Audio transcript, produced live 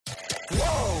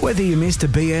Whether you missed a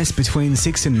BS between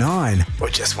 6 and 9 or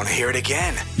just want to hear it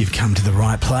again, you've come to the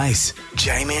right place.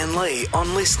 Jamie and Lee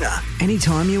on Listener,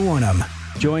 anytime you want them.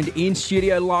 Joined in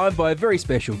studio live by a very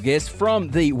special guest from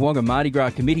the Wagga Mardi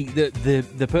Gras committee,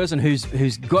 the person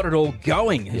who's got it all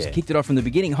going, who's kicked it off from the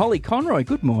beginning. Holly Conroy,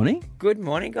 good morning. Good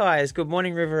morning, guys. Good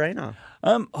morning, Riverina.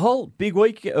 Whole big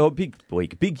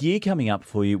year coming up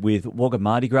for you with Wagga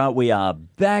Mardi Gras. We are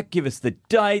back. Give us the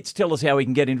dates. Tell us how we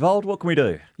can get involved. What can we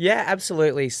do? Yeah,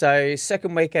 absolutely. So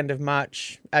second weekend of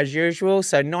March, as usual.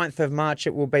 So 9th of March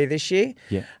it will be this year.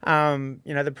 Yeah.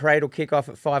 The parade will kick off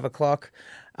at 5 o'clock.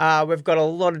 We've got a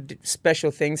lot of special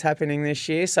things happening this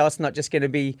year. So it's not just going to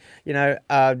be,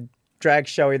 a drag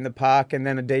show in the park and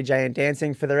then a DJ and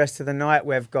dancing for the rest of the night.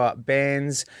 We've got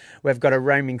bands. We've got a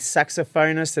roaming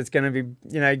saxophonist that's going to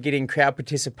be, getting crowd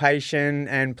participation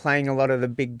and playing a lot of the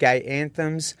big gay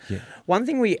anthems. Yeah. One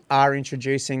thing we are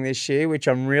introducing this year, which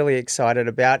I'm really excited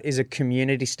about, is a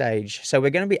community stage. So we're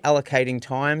going to be allocating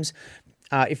times.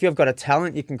 If you've got a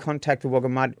talent, you can contact the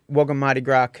Wagga Mardi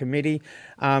Gras committee.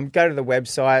 Go to the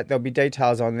website. There'll be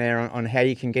details on there on how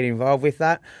you can get involved with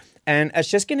that. And it's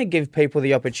just going to give people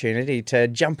the opportunity to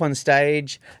jump on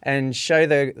stage and show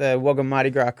the Wagga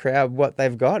Mardi Gras crowd what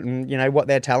they've got and, what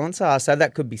their talents are. So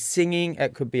that could be singing,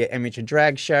 it could be an amateur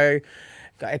drag show,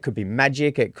 it could be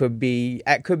magic, it could be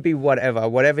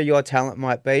whatever your talent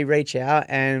might be. Reach out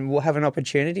and we'll have an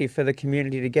opportunity for the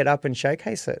community to get up and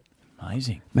showcase it.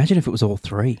 Amazing. Imagine if it was all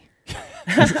three.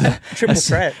 Triple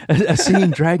threat. A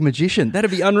singing drag magician. That'd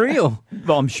be unreal.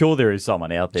 Well, I'm sure there is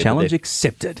someone out there. Challenge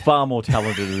accepted. Far more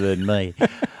talented than me.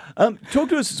 Talk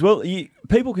to us as well.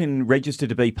 People can register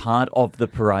to be part of the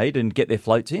parade and get their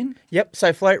floats in? Yep.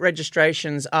 So float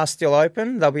registrations are still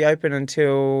open. They'll be open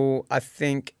until, I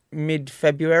think,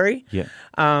 mid-February. Yeah.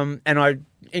 And I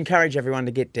encourage everyone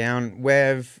to get down.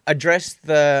 We've addressed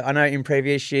I know in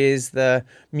previous years, the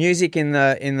music in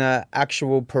the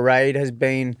actual parade has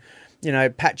been,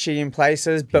 patchy in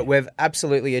places, but we've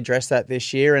absolutely addressed that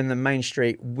this year and the main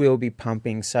street will be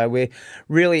pumping. So we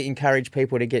really encourage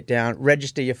people to get down,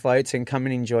 register your floats and come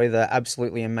and enjoy the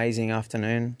absolutely amazing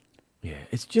afternoon. Yeah,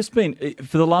 it's just been,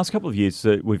 for the last couple of years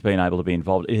that we've been able to be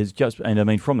involved, it has just, and I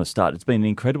mean, from the start, it's been an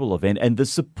incredible event. And the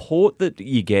support that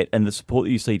you get and the support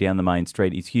that you see down the main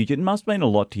street is huge. It must mean a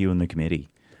lot to you and the committee.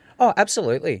 Oh,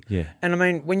 absolutely. Yeah. And I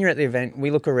mean, when you're at the event,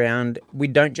 we look around, we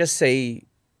don't just see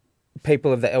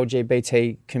people of the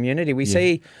LGBT community. We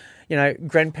see,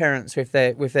 grandparents with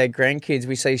their grandkids.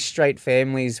 We see straight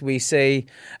families. We see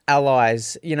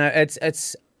allies.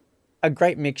 It's a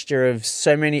great mixture of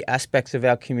so many aspects of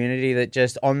our community that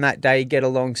just on that day get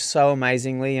along so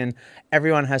amazingly and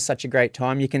everyone has such a great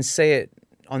time. You can see it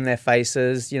on their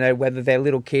faces, whether they're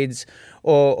little kids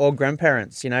or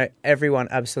grandparents, everyone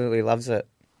absolutely loves it.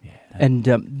 Yeah. And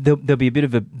there'll be a bit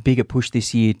of a bigger push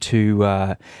this year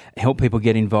to help people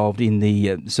get involved in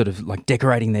the sort of like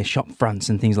decorating their shop fronts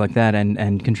and things like that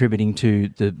and contributing to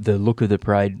the look of the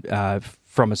parade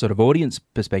from a sort of audience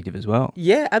perspective as well.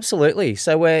 Yeah, absolutely.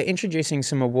 So we're introducing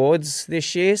some awards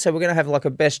this year. So we're going to have like a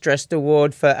Best Dressed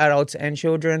award for adults and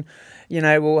children.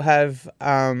 We'll have,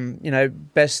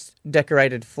 best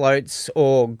decorated floats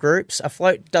or groups. A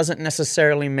float doesn't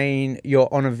necessarily mean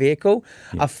you're on a vehicle.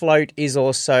 Yeah. A float is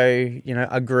also,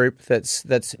 a group that's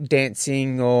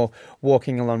dancing or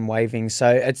walking along waving. So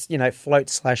it's,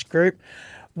 float/group.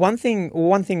 One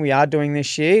thing we are doing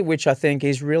this year, which I think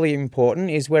is really important,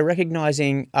 is we're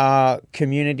recognising our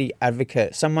community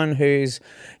advocate, someone who's,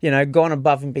 gone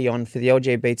above and beyond for the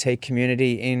LGBT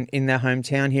community in their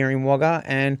hometown here in Wagga,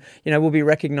 and we'll be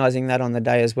recognising that on the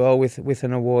day as well with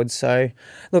an award. So,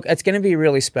 look, it's going to be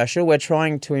really special. We're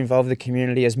trying to involve the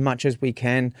community as much as we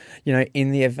can,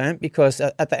 in the event, because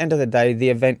at the end of the day, the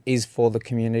event is for the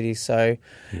community. So,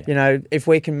 if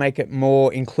we can make it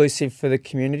more inclusive for the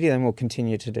community, then we'll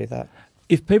continue to do that.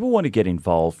 If people want to get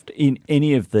involved in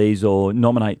any of these or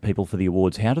nominate people for the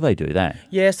awards, how do they do that?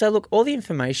 Yeah, so look, all the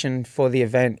information for the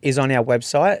event is on our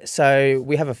website. So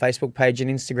we have a Facebook page and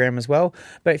Instagram as well.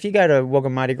 But if you go to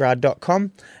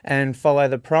waggamardigras.com and follow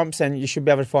the prompts, and you should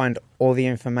be able to find all the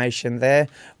information there,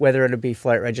 whether it'll be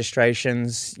float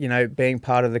registrations, being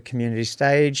part of the community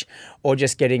stage, or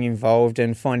just getting involved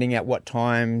and finding out what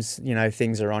times,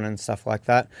 things are on and stuff like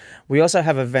that. We also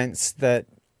have events that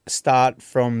start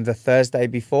from the Thursday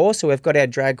before. So we've got our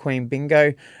drag queen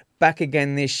bingo back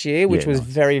again this year, which was nice.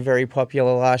 very, very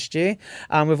popular last year.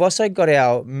 We've also got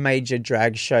our major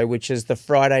drag show, which is the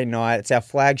Friday night. It's our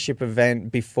flagship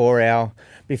event before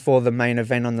the main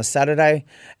event on the Saturday.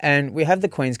 And we have the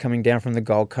queens coming down from the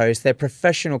Gold Coast. They're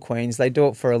professional queens. They do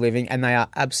it for a living, and they are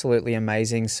absolutely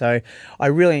amazing. So I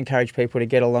really encourage people to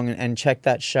get along and check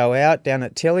that show out down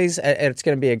at Tilly's. It's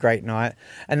going to be a great night.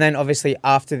 And then obviously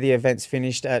after the event's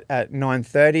finished at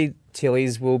 9:30,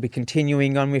 Tilly's will be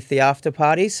continuing on with the after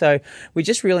party. So we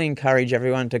just really encourage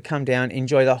everyone to come down,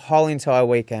 enjoy the whole entire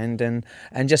weekend and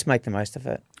just make the most of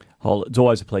it. Hol, it's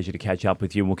always a pleasure to catch up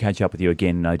with you, and we'll catch up with you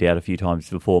again, no doubt, a few times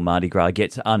before Mardi Gras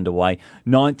gets underway.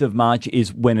 9th of March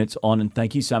is when it's on, and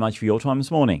thank you so much for your time this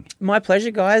morning. My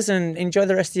pleasure, guys, and enjoy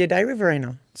the rest of your day,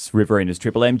 Riverina. It's Riverina's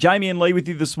Triple M. Jamie and Lee with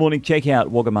you this morning. Check out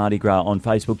Wagga Mardi Gras on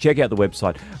Facebook. Check out the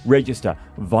website. Register.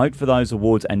 Vote for those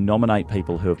awards and nominate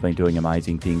people who have been doing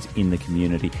amazing things in the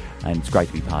community. And it's great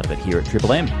to be part of it here at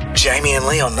Triple M. Jamie and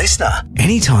Lee on Listener.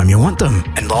 Anytime you want them.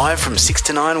 And live from 6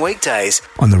 to 9 weekdays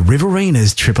on the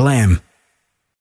Riverina's Triple M.